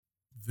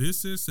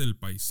This is El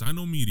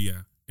Paisano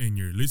Media, and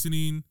you're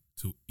listening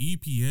to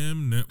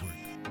EPM Network.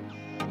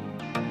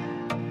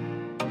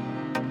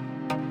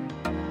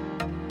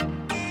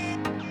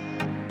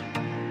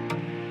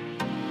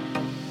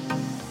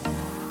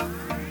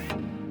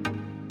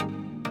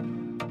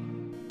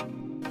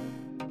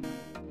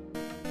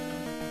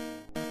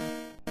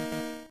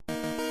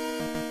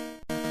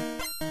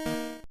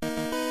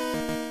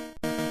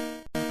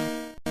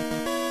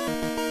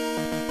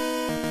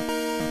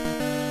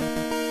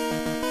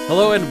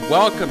 Hello and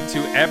welcome to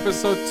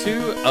episode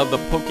 2 of the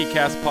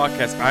PokeCast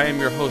podcast. I am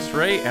your host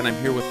Ray, and I'm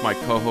here with my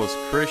co-host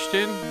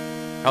Christian.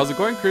 How's it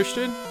going,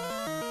 Christian?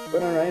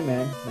 Going all right,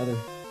 man.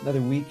 Another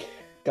week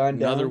gone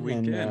down. Another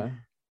weekend. And,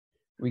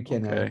 we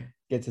can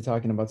get to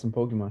talking about some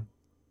Pokemon.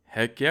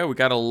 Heck yeah, we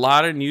got a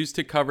lot of news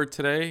to cover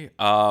today.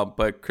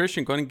 But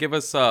Christian, go ahead and give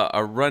us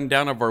a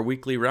rundown of our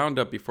weekly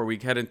roundup before we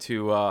head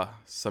into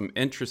some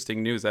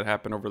interesting news that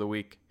happened over the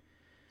week.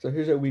 So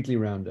here's our weekly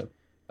roundup.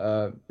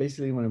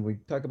 Basically, when we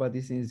talk about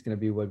these things, it's going to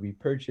be what we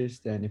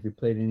purchased and if we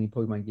played any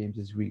Pokemon games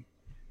this week.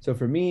 So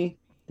for me,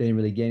 didn't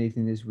really get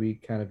anything this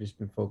week. Kind of just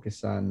been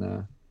focused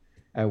on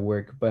at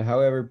work. But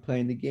however,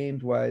 playing the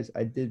games wise,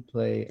 I did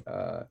play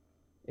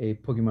a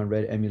Pokemon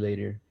Red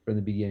emulator from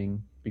the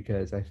beginning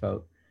because I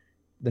felt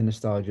the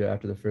nostalgia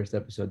after the first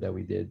episode that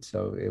we did.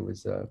 So it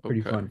was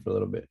pretty fun for a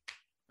little bit.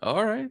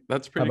 All right,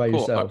 that's pretty cool. How about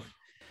cool. yourself?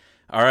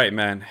 All right,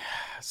 man.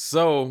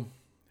 So,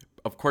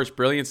 of course,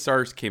 Brilliant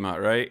Stars came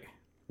out, right?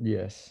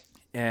 Yes.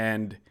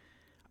 And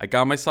I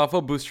got myself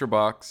a booster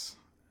box.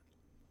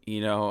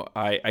 You know,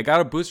 I got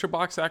a booster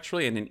box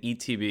actually and an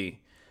ETB.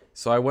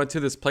 So I went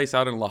to this place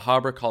out in La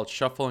Habra called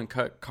Shuffle and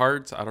Cut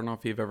Cards. I don't know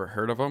if you've ever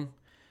heard of them.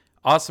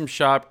 Awesome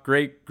shop,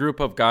 great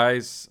group of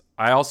guys.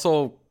 I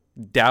also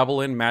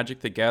dabble in Magic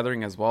the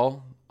Gathering as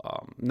well.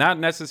 Not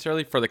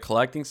necessarily for the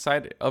collecting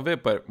side of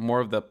it, but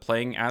more of the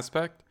playing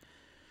aspect.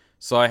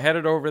 So I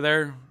headed over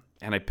there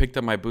and I picked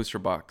up my booster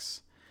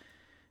box.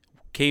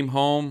 Came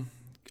home.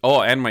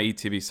 Oh, and my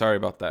ETB. Sorry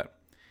about that.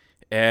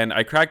 And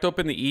I cracked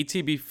open the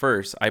ETB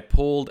first. I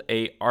pulled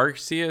a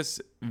Arceus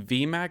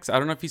VMAX. I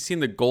don't know if you've seen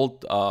the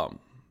gold,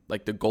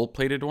 like the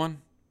gold-plated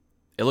one.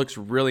 It looks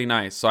really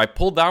nice. So I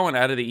pulled that one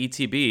out of the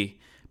ETB.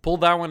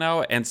 Pulled that one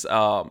out, and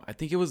I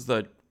think it was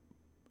the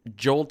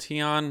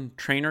Jolteon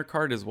trainer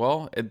card as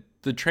well.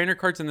 The trainer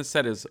cards in this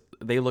set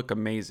they look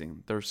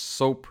amazing. They're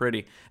so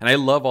pretty, and I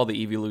love all the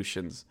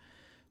evolutions.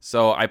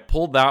 So I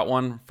pulled that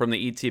one from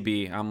the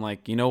ETB. I'm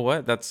like, you know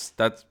what? That's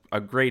a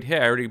great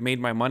hit. I already made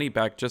my money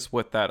back just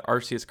with that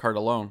Arceus card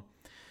alone.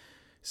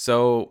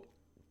 So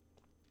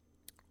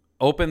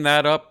opened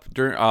that up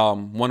during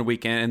one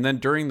weekend, and then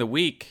during the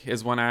week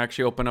is when I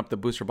actually opened up the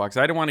booster box.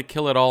 I didn't want to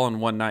kill it all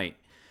in one night,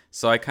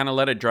 so I kind of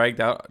let it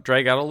drag out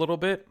a little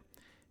bit.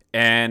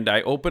 And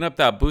I opened up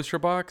that booster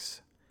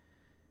box.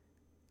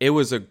 It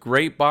was a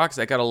great box.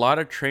 I got a lot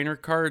of trainer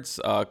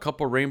cards, a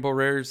couple rainbow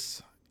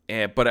rares.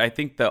 But I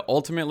think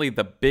ultimately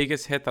the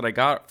biggest hit that I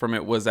got from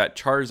it was that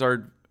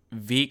Charizard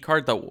V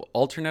card, the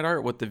alternate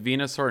art with the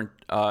Venusaur and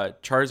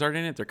Charizard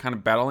in it. They're kind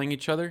of battling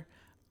each other.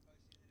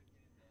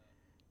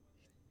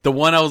 The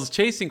one I was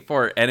chasing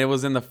for, and it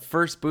was in the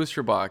first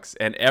booster box.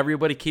 And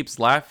everybody keeps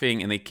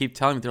laughing, and they keep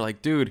telling me, they're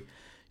like, dude,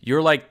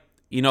 you're like,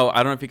 you know, I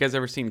don't know if you guys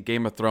ever seen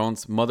Game of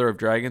Thrones, Mother of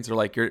Dragons, or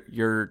like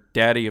you're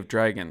Daddy of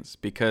Dragons,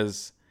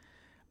 because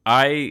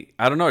I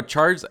don't know.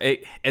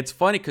 It's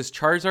funny because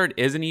Charizard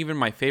isn't even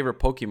my favorite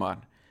Pokemon.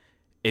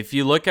 If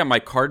you look at my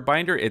card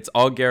binder, it's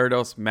all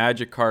Gyarados,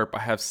 Magikarp. I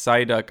have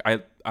Psyduck.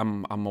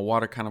 I'm a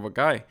water kind of a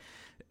guy.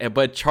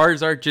 But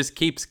Charizard just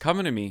keeps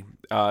coming to me.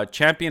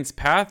 Champion's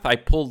Path, I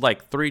pulled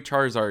like 3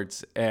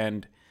 Charizards.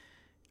 And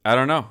I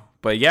don't know.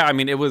 But yeah, I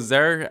mean, it was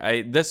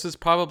there. This was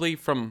probably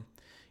from,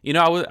 you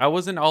know, I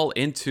wasn't all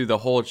into the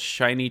whole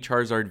shiny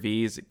Charizard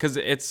Vs. Because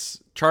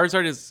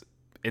Charizard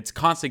is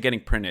constantly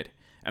getting printed.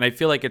 And I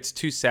feel like it's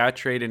too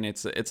saturated and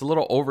it's a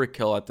little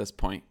overkill at this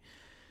point.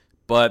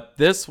 But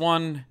this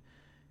one,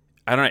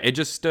 I don't know, it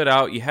just stood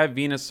out. You have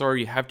Venusaur,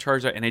 you have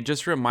Charizard, and it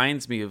just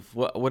reminds me of,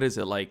 what is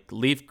it, like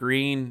Leaf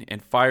Green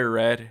and Fire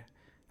Red.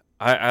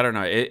 I don't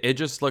know. It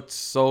just looked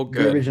so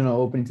good. The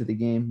original opening to the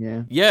game,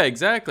 yeah. Yeah,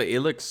 exactly.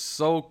 It looks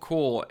so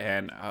cool.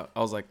 And I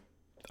was like,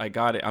 I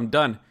got it. I'm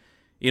done.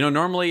 You know,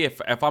 normally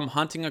if I'm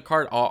hunting a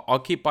card, I'll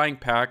keep buying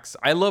packs.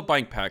 I love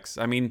buying packs.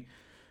 I mean,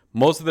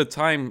 most of the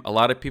time, a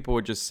lot of people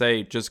would just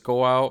say, just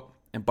go out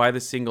and buy the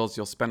singles.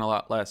 You'll spend a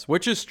lot less,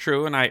 which is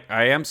true. And I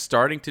am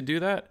starting to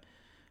do that.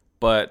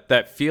 But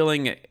that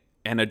feeling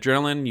and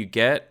adrenaline you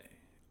get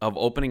of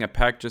opening a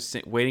pack,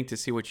 just waiting to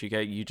see what you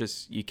get,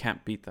 you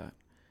can't beat that.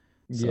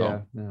 So, yeah,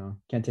 no,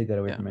 can't take that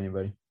away from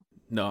anybody.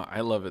 No,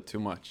 I love it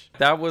too much.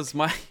 That was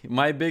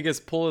my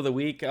biggest pull of the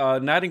week,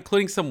 not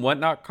including some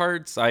Whatnot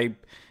cards. I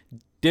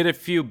did a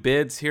few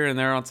bids here and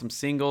there on some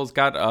singles.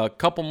 Got a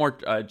couple more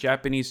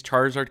Japanese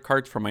Charizard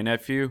cards for my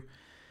nephew.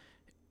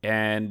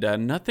 And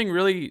nothing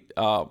really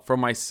for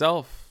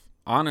myself,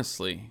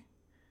 honestly.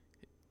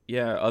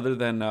 Yeah, other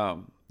than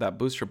that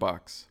booster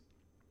box.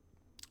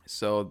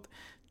 So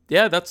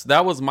yeah,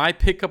 that was my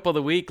pickup of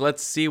the week.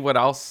 Let's see what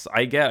else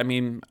I get. I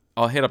mean,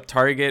 I'll hit up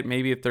Target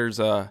maybe if there's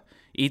a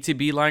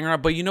ETB lying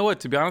around. But you know what?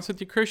 To be honest with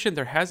you, Christian,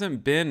 there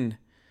hasn't been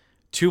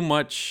too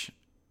much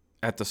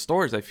at the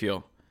stores. I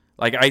feel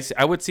like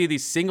I would see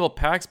these single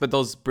packs, but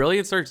those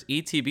Brilliant Stars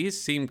ETBs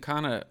seem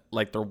kind of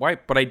like they're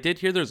wiped. But I did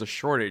hear there's a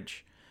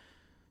shortage,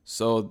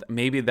 so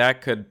maybe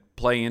that could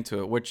play into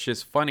it, which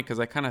is funny because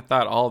I kind of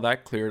thought all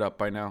that cleared up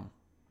by now.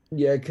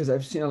 Yeah, because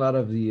I've seen a lot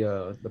of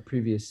the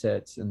previous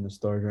sets in the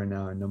stores right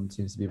now, and no one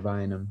seems to be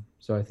buying them.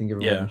 So I think Yeah.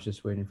 everyone's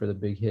just waiting for the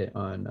big hit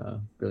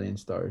on Brilliant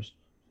Stars.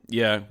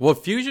 Yeah. Well,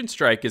 Fusion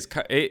Strike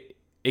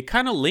it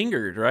kind of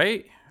lingered,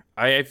 right?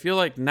 I feel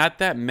like not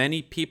that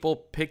many people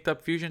picked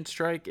up Fusion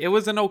Strike. It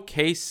was an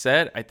okay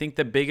set. I think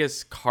the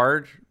biggest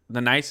card,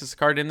 the nicest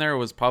card in there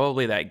was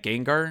probably that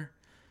Gengar,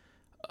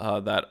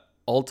 that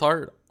alt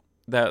art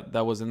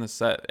that was in the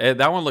set.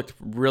 That one looked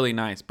really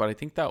nice, but I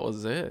think that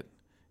was it.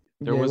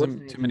 There Yeah, it wasn't wasn't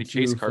too anything many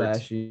chase too cards.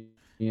 flashy.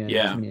 Yeah, it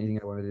Yeah. wasn't anything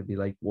I wanted to be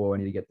like, whoa, I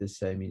need to get this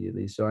set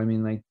immediately. So I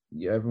mean, like,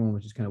 yeah, everyone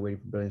was just kind of waiting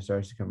for Brilliant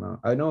Stars to come out.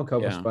 I know a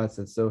couple Yeah. spots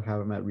that still have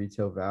them at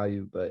retail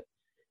value, but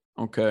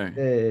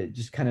Okay.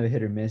 just kind of a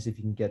hit or miss if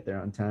you can get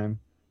there on time.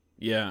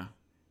 Yeah.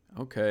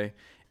 Okay.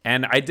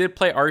 And I did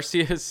play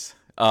Arceus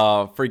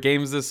for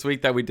games this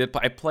week that we did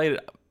play. I played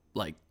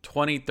like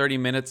 20, 30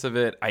 minutes of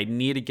it. I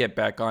need to get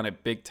back on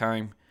it big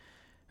time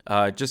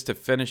just to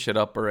finish it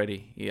up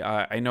already.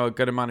 Yeah, I know a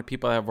good amount of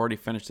people have already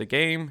finished the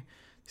game.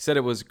 Said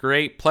it was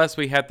great. Plus,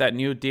 we had that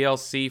new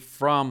DLC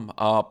from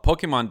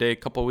Pokemon Day a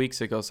couple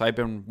weeks ago. So I've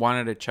been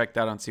wanting to check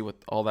that out and see what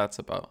all that's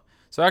about.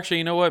 So actually,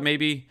 you know what?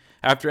 Maybe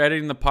after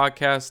editing the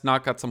podcast,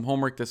 knock out some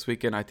homework this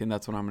weekend. I think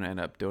that's what I'm going to end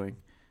up doing.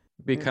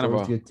 Be It's kind of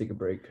always a good to take a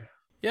break.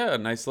 a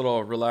nice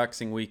little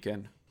relaxing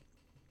weekend.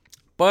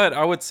 But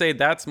I would say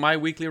that's my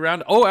weekly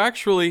round. Oh,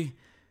 actually,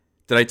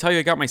 did I tell you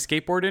I got my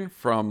skateboard in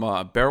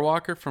from Bear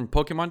Walker from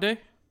Pokemon Day?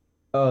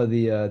 Oh,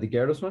 the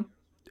Gyarados one?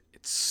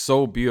 It's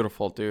so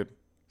beautiful, dude.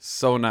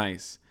 So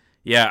nice.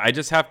 Yeah, I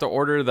just have to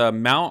order the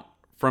mount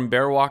from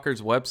Bear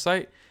Walker's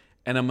website,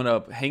 and I'm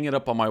going to hang it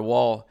up on my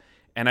wall.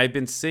 And I've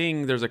been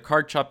seeing there's a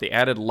card shop. They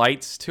added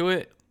lights to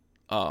it.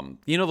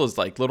 You know those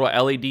like little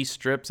LED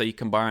strips that you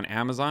can buy on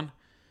Amazon?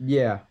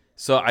 Yeah.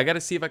 So I got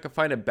to see if I can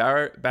find a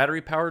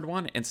battery powered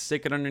one and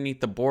stick it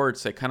underneath the board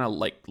so it kind of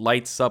like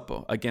lights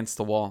up against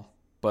the wall.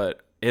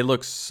 But it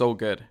looks so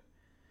good.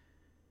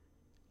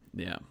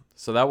 Yeah.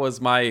 So that was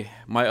my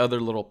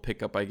other little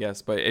pickup, I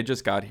guess. But it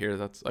just got here.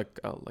 That's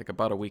like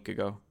about a week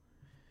ago.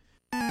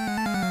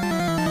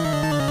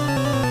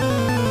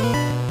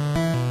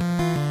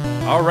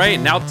 All right,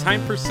 now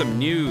time for some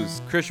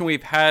news. Christian,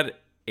 we've had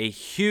a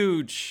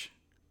huge,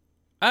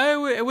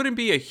 it wouldn't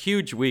be a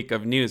huge week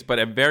of news, but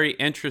a very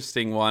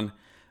interesting one.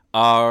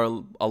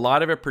 A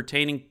lot of it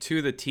pertaining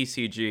to the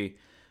TCG.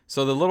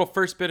 So the little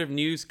first bit of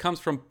news comes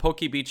from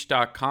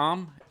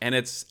PokeBeach.com, and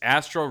it's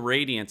Astral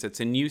Radiance.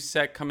 It's a new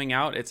set coming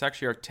out. It's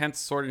actually our 10th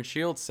Sword and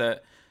Shield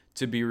set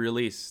to be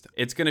released.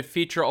 It's going to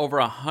feature over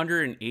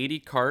 180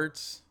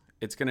 cards.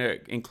 It's going to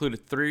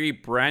include 3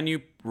 brand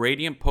new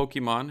Radiant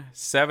Pokemon,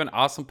 7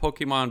 awesome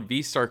Pokemon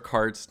V-Star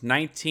cards,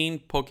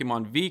 19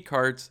 Pokemon V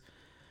cards,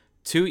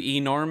 2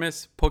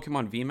 enormous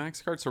Pokemon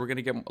VMAX cards. So we're going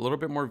to get a little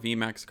bit more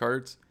VMAX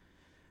cards,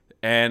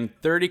 and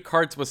 30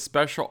 cards with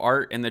special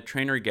art in the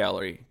trainer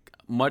gallery,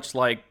 much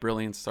like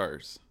Brilliant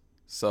Stars.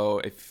 So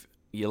if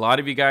a lot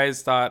of you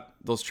guys thought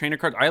those trainer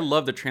cards, I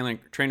love the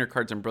trainer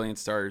cards in Brilliant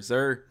Stars.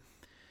 They're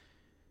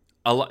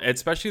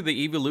especially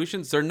the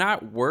evolutions. They're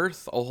not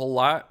worth a whole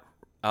lot,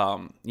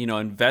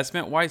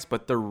 investment wise,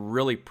 but they're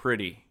really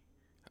pretty.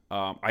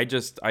 I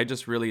just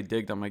really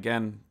dig them.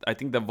 Again, I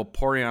think the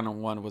Vaporeon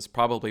one was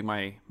probably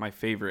my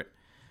favorite.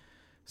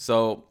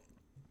 So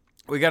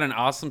we got an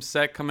awesome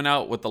set coming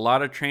out with a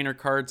lot of trainer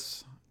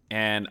cards,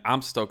 and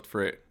I'm stoked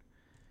for it.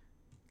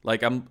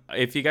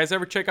 If you guys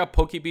ever check out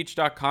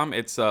PokeBeach.com,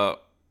 it's a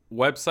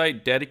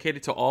website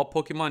dedicated to all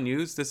Pokemon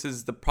news. This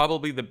is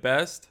probably the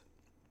best,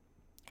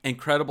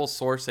 incredible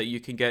source that you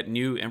can get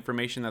new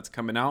information that's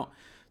coming out.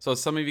 So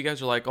some of you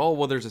guys are like, oh,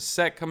 well, there's a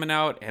set coming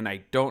out and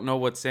I don't know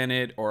what's in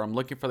it, or I'm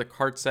looking for the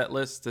card set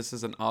list. This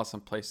is an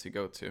awesome place to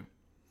go to.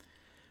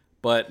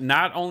 But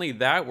not only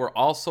that, we're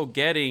also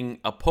getting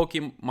a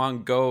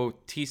Pokemon Go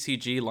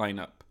TCG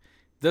lineup.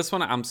 This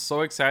one I'm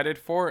so excited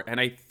for, and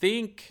I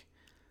think...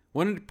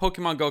 When did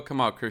Pokemon Go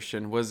come out,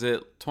 Christian? Was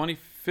it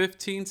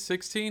 2015,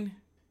 16?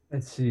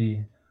 Let's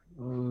see.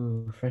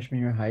 Ooh, freshman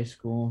year of high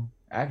school.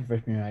 After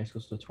freshman year of high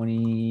school, so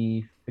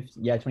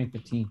 2015. Yeah,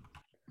 2015.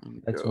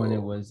 That's when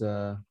it was.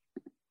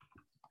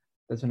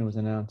 That's when it was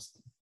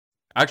announced.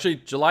 Actually,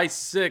 July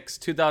 6,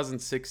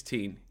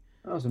 2016.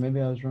 Oh, so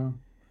maybe I was wrong.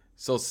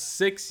 So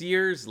 6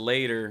 years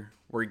later,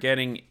 we're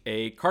getting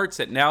a card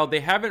set. Now they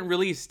haven't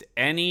released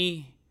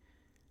any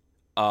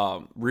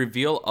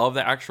reveal of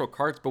the actual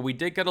cards, but we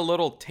did get a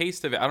little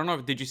taste of it. I don't know,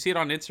 did you see it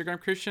on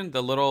Instagram, Christian?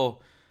 The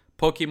little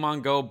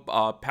Pokemon Go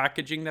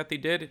packaging that they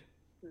did?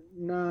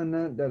 No,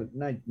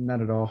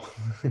 not at all.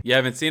 You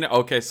haven't seen it?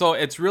 Okay, so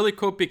it's really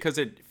cool because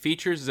it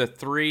features the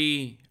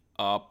 3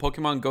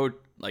 Pokemon Go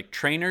like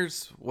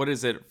trainers. What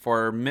is it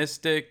for?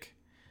 Mystic,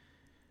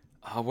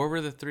 What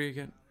were the three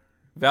again?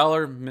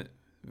 Valor,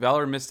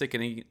 Valor, Mystic,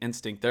 and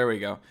Instinct. There we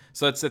go.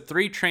 So it's the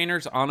 3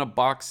 trainers on a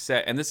box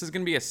set, and this is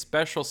going to be a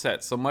special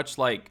set. So much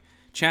like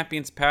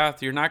Champion's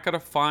Path, you're not going to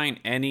find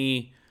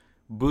any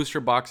booster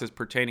boxes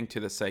pertaining to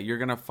the set. You're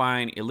going to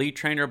find Elite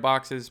Trainer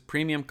boxes,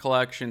 Premium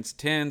Collections,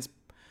 tins,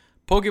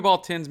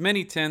 Pokeball tins,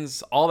 mini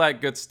tins, all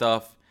that good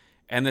stuff.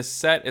 And this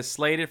set is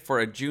slated for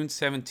a June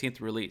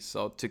 17th release.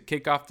 So to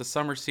kick off the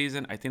summer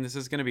season, I think this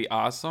is going to be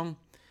awesome.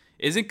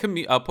 Isn't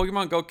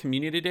Pokemon Go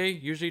Community Day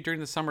usually during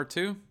the summer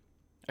too?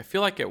 I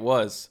feel like it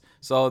was.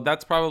 So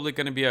that's probably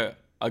going to be a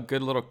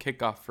good little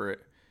kickoff for it.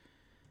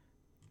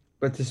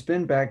 But to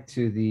spin back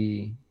to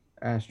the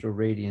Astral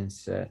Radiance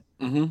set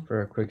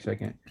for a quick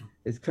second,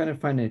 it's kind of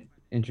find it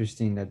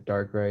interesting that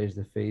Darkrai is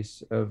the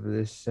face of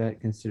this set,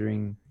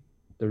 considering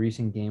the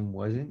recent game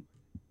wasn't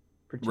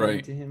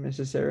pertaining to him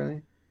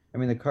necessarily. I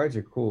mean, the cards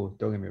are cool,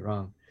 don't get me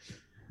wrong,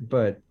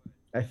 but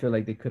I feel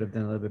like they could have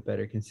done a little bit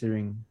better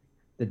considering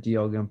the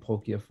Dialga and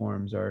Palkia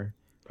forms are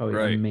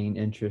probably the main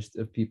interest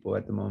of people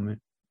at the moment.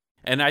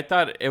 And I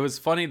thought it was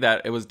funny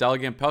that it was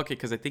Dialga and Palkia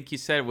because I think you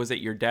said, was it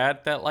your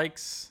dad that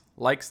likes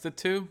the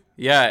two?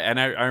 Yeah, and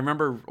I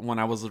remember when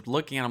I was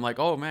looking and I'm like,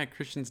 oh man,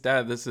 Christian's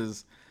dad,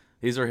 these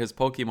are his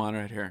Pokemon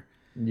right here.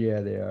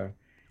 Yeah, they are.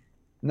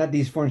 Not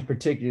these forms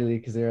particularly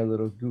because they're a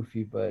little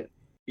goofy, but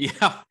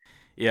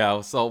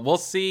yeah. So we'll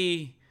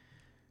see.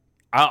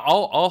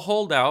 I'll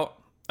hold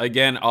out.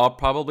 Again, I'll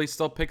probably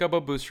still pick up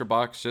a booster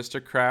box just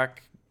to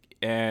crack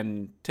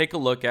and take a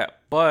look at.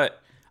 But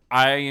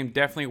I am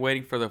definitely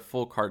waiting for the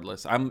full card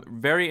list. I'm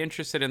very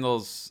interested in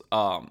those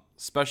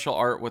special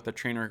art with the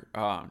trainer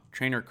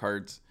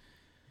cards,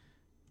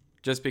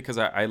 just because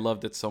I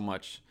loved it so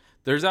much.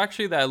 There's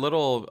actually that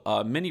little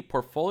mini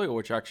portfolio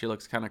which actually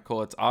looks kind of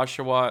cool. It's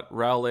Oshawott,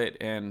 Rowlet,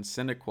 and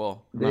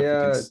Cyndaquil.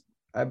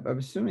 I'm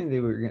assuming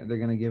they're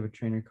gonna give a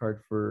trainer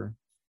card for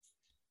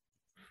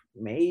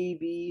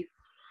maybe,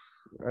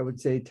 I would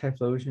say,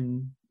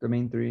 Typhlosion, the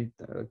main 3.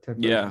 Typhlosion,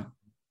 yeah,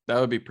 that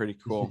would be pretty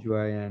cool.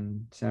 Decidueye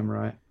and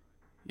Samurai.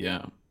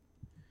 Yeah.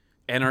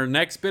 And our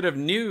next bit of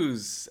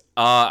news,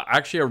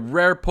 actually a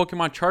rare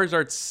Pokemon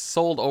Charizard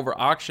sold over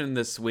auction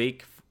this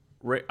week,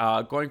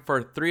 going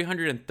for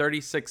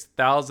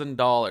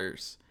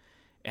 $336,000.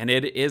 And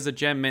it is a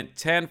Gem Mint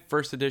 10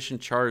 first edition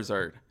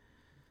Charizard.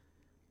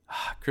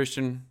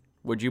 Christian,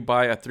 would you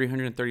buy a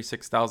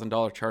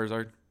 $336,000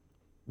 Charizard?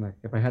 Like,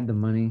 if I had the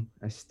money,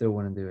 I still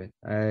want to do it.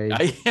 Right?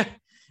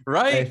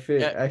 I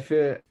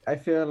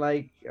feel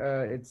like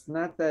it's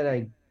not that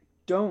I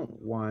don't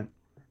want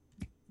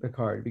the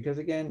card, because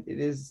again, it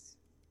is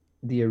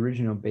the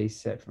original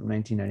base set from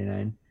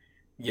 1999.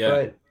 Yeah.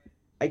 But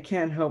I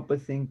can't help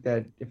but think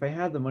that if I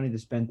had the money to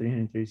spend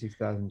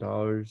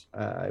 $336,000,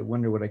 I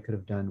wonder what I could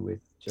have done with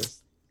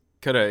just.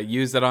 Could have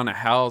used it on a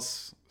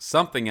house,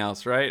 something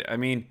else, right? I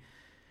mean,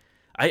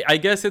 I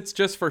guess it's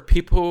just for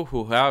people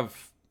who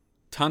have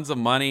tons of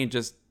money and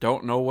just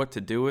don't know what to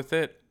do with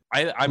it.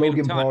 I mean,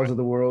 Logan Pauls of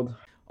the world.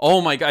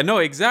 Oh my God, no,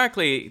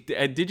 exactly.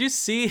 Did you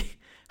see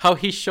how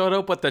he showed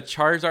up with the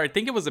Charizard? I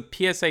think it was a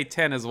PSA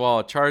 10 as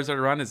well. Charizard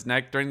around his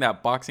neck during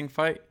that boxing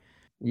fight.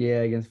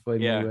 Yeah, against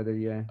Floyd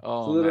Mayweather. Yeah,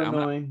 oh, it's a little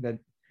annoying that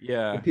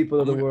the people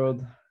of the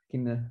world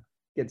can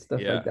get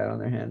stuff like that on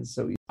their hands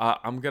so easy.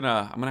 I'm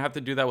gonna have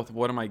to do that with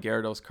one of my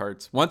Gyarados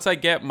cards. Once I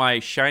get my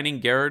Shining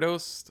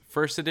Gyarados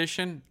first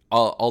edition,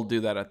 I'll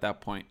do that at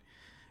that point.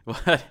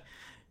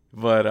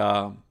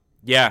 But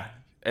yeah,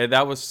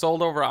 that was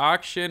sold over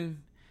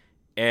auction,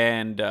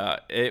 and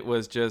it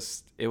was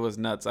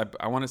nuts.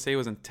 I want to say it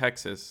was in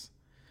Texas.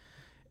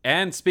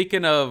 And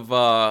speaking of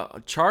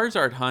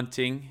Charizard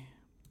hunting,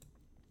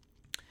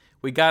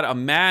 we got a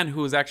man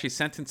who was actually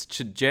sentenced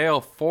to jail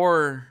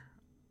for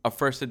a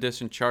first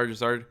edition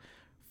Charizard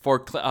for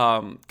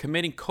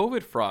committing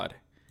COVID fraud,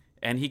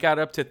 and he got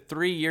up to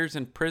 3 years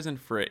in prison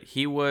for it.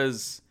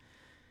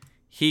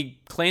 He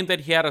claimed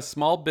that he had a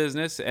small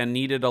business and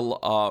needed a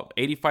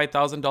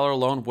 $85,000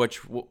 loan, which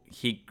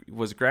he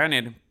was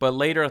granted. But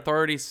later,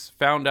 authorities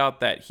found out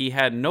that he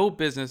had no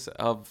business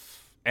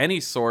of any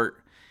sort,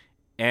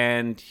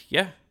 and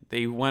yeah,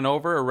 they went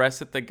over,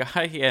 arrested the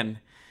guy, and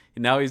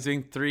now he's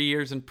doing 3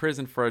 years in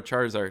prison for a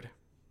Charizard.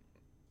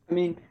 I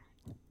mean,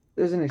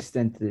 there's an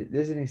extent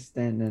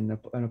and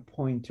a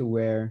point to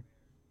where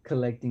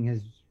collecting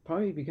has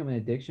probably become an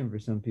addiction for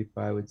some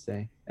people, I would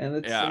say. And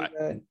let's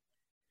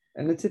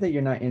say that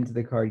you're not into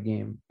the card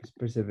game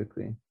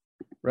specifically,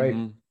 right?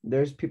 Mm-hmm.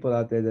 There's people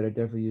out there that are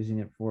definitely using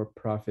it for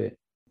profit,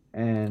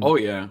 and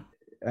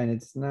and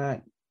it's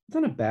not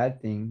a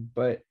bad thing.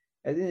 But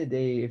at the end of the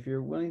day, if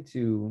you're willing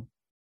to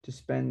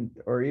spend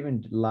or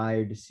even lie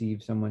or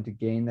deceive someone to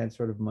gain that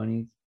sort of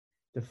money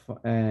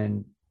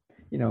and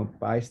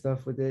buy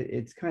stuff with it,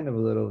 it's kind of a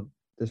little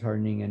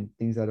disheartening and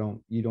things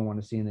you don't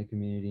want to see in the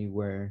community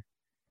where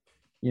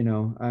it's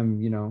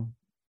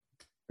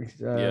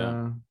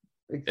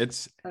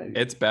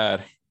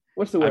bad.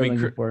 What's the word I'm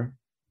looking for?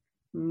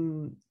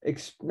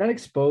 Not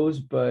expose,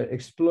 but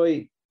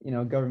exploit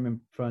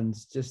government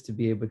funds just to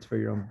be able to for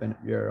your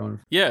own.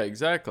 Yeah,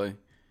 exactly.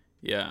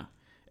 Yeah.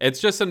 it's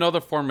just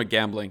another form of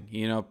gambling.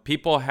 You know,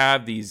 people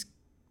have these,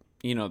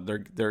 you know,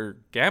 their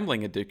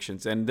gambling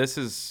addictions, and this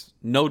is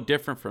no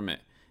different from it.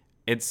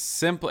 It's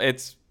simple.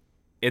 It's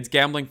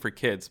gambling for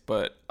kids,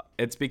 but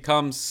it's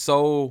become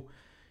so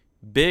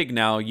big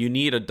now. You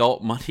need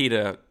adult money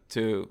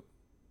to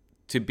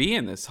be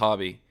in this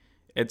hobby.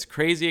 It's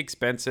crazy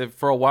expensive.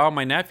 For a while,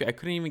 my nephew, I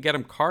couldn't even get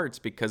him cards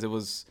because it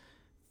was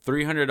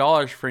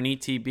 $300 for an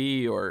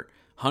ETB or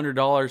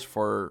 $100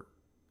 for,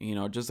 you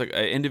know, just like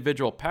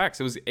individual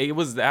packs. It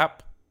was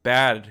that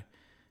bad.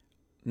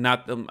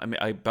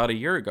 About a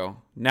year ago.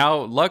 Now,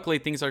 luckily,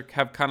 things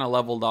have kind of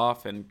leveled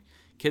off and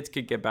kids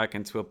could get back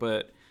into it.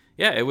 But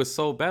yeah, it was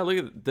so bad. Look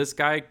at this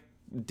guy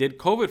did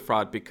COVID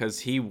fraud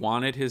because he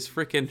wanted his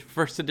freaking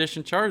first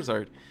edition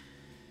Charizard.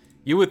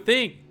 You would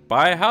think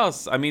buy a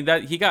house. I mean,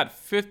 that he got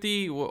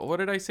 50. What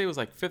did I say? It was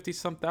like 50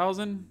 some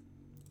thousand.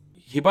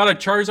 He bought a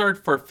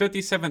Charizard for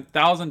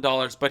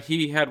 $57,000, but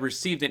he had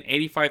received an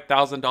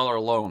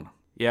 $85,000 loan.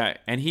 Yeah,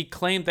 and he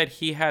claimed that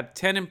he had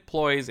 10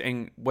 employees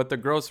and with a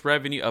gross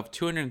revenue of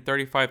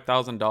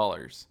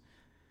 $235,000.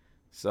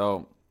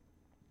 So,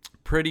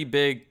 pretty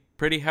big,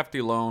 pretty hefty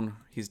loan.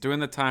 He's doing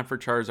the time for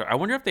Charizard. I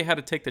wonder if they had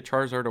to take the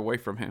Charizard away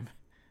from him.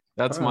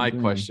 That's my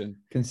question.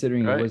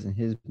 Considering it wasn't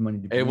his money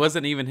to be. It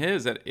wasn't even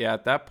his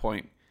at that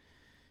point.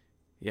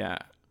 Yeah.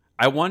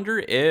 I wonder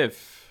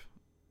if,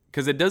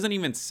 because it doesn't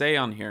even say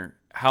on here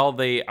I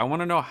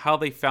want to know how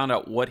they found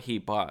out what he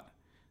bought.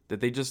 Did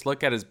they just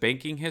look at his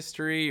banking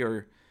history,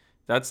 or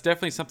that's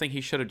definitely something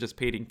he should have just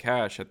paid in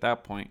cash at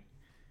that point.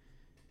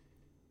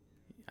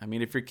 I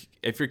mean, if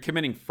you're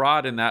committing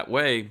fraud in that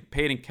way,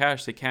 paid in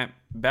cash, they can't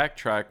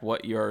backtrack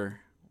what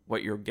you're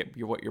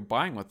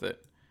buying with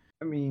it.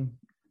 I mean,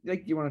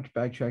 like you wanted to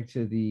backtrack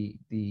to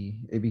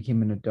it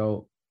became an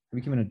adult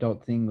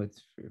thing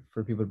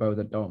for people to buy with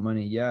adult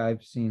money. Yeah,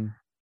 I've seen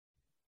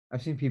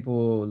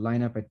people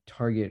line up at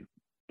Target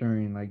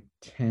during like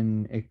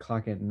 10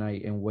 o'clock at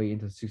night and wait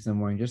until 6 in the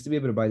morning just to be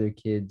able to buy their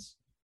kids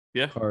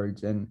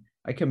cards. And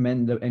I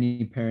commend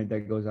any parent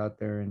that goes out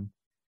there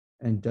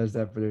and does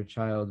that for their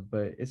child.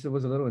 But it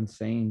was a little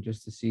insane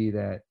just to see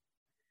that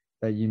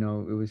you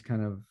know, it was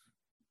kind of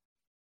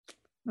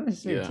not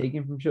necessarily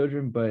taken from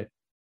children, but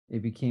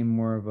it became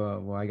more of a,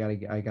 well, I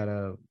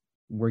gotta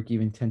work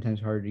even 10 times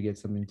harder to get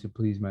something to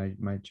please my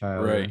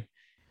child. Right.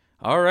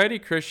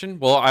 Alrighty, Christian.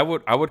 Well, I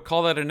would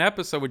call that an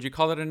episode. Would you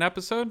call that an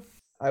episode?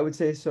 I would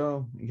say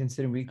so,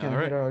 considering we kind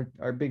of hit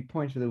our big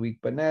points for the week.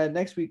 But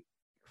next week,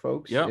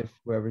 folks, if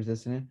whoever's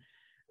listening,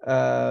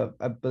 I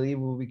believe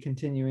we'll be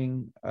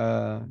continuing,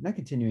 not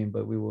continuing,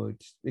 but we will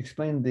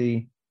explain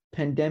the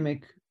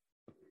pandemic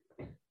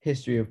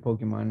history of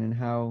Pokemon and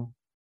how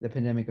the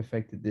pandemic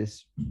affected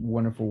this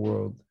wonderful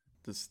world.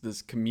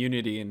 This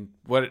community and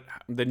what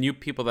the new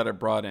people that are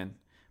brought in.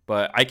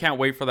 But I can't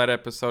wait for that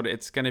episode.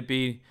 It's going to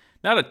be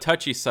not a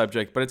touchy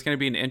subject, but it's going to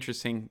be an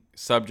interesting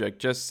subject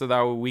just so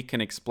that we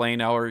can explain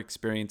our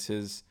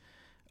experiences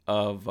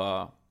of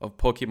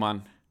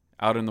Pokemon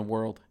out in the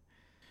world.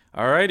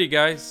 Alrighty,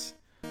 guys.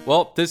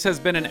 Well, this has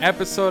been an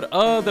episode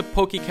of the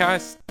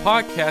PokeCast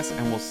podcast,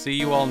 and we'll see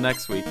you all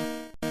next week.